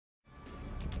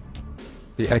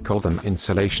The ECOTHERM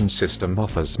insulation system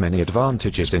offers many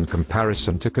advantages in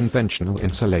comparison to conventional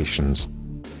insulations.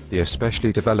 The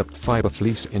especially developed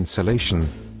fibre-fleece insulation,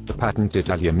 the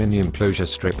patented aluminium closure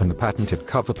strip and the patented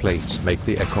cover plates make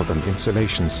the ECOTHERM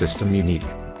insulation system unique.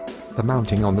 The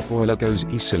mounting on the boiler goes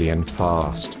easily and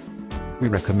fast. We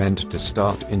recommend to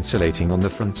start insulating on the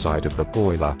front side of the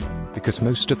boiler, because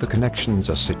most of the connections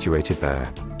are situated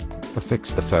there.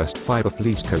 Affix the first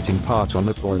fibre-fleece coating part on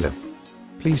the boiler.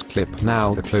 Please clip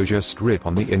now the closure strip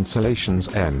on the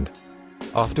insulation's end.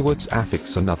 Afterwards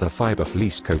affix another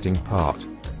fibre-fleece coating part.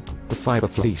 The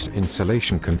fibre-fleece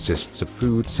insulation consists of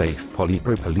food-safe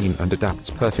polypropylene and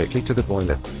adapts perfectly to the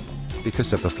boiler.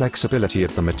 Because of the flexibility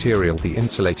of the material, the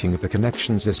insulating of the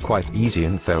connections is quite easy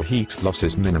and their heat loss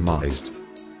is minimized.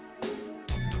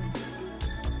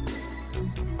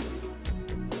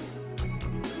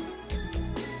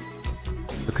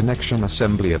 The connection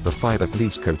assembly of the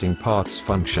fibre-fleece coating parts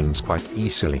functions quite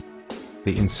easily.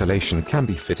 The insulation can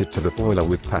be fitted to the boiler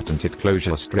with patented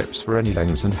closure strips for any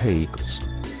lengths and heights.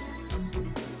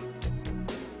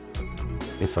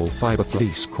 If all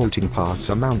fibre-fleece coating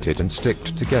parts are mounted and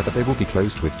sticked together, they will be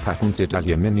closed with patented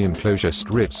aluminium closure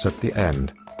strips at the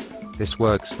end. This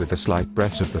works with a slight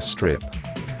press of the strip.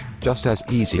 Just as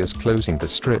easy as closing the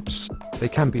strips, they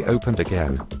can be opened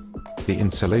again. The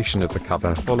insulation of the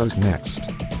cover follows next.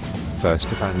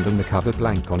 First, abandon the cover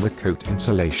blank on the coat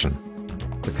insulation.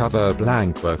 The cover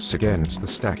blank works against the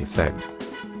stack effect.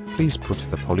 Please put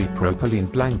the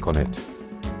polypropylene blank on it.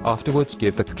 Afterwards,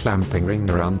 give the clamping ring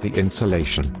around the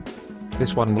insulation.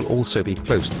 This one will also be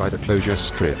closed by the closure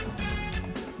strip.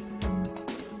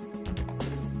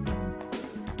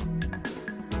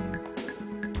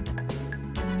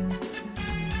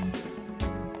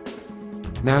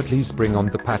 Now please bring on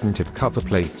the patented cover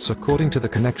plates according to the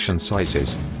connection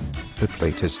sizes. The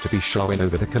plate is to be shown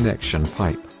over the connection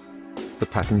pipe. The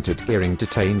patented gearing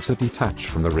detains are detached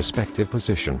from the respective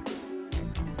position.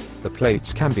 The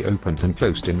plates can be opened and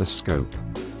closed in the scope,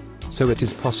 so it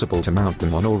is possible to mount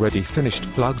them on already finished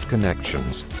plugged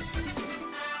connections.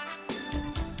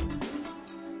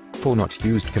 For not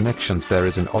used connections, there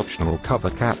is an optional cover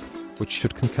cap, which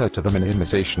should concur to the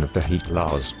minimization of the heat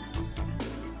loss.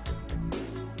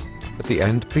 At the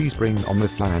end, please bring on the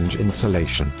flange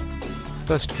insulation.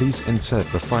 First, please insert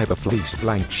the fibre-fleece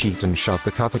blank sheet and shove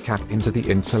the cover cap into the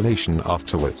insulation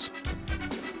afterwards.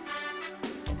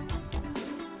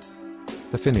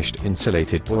 The finished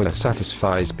insulated boiler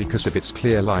satisfies because of its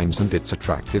clear lines and its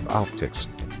attractive optics.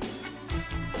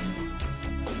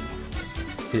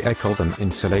 The ECOTHERM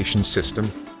insulation system,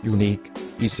 unique,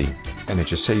 easy,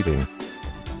 energy-saving,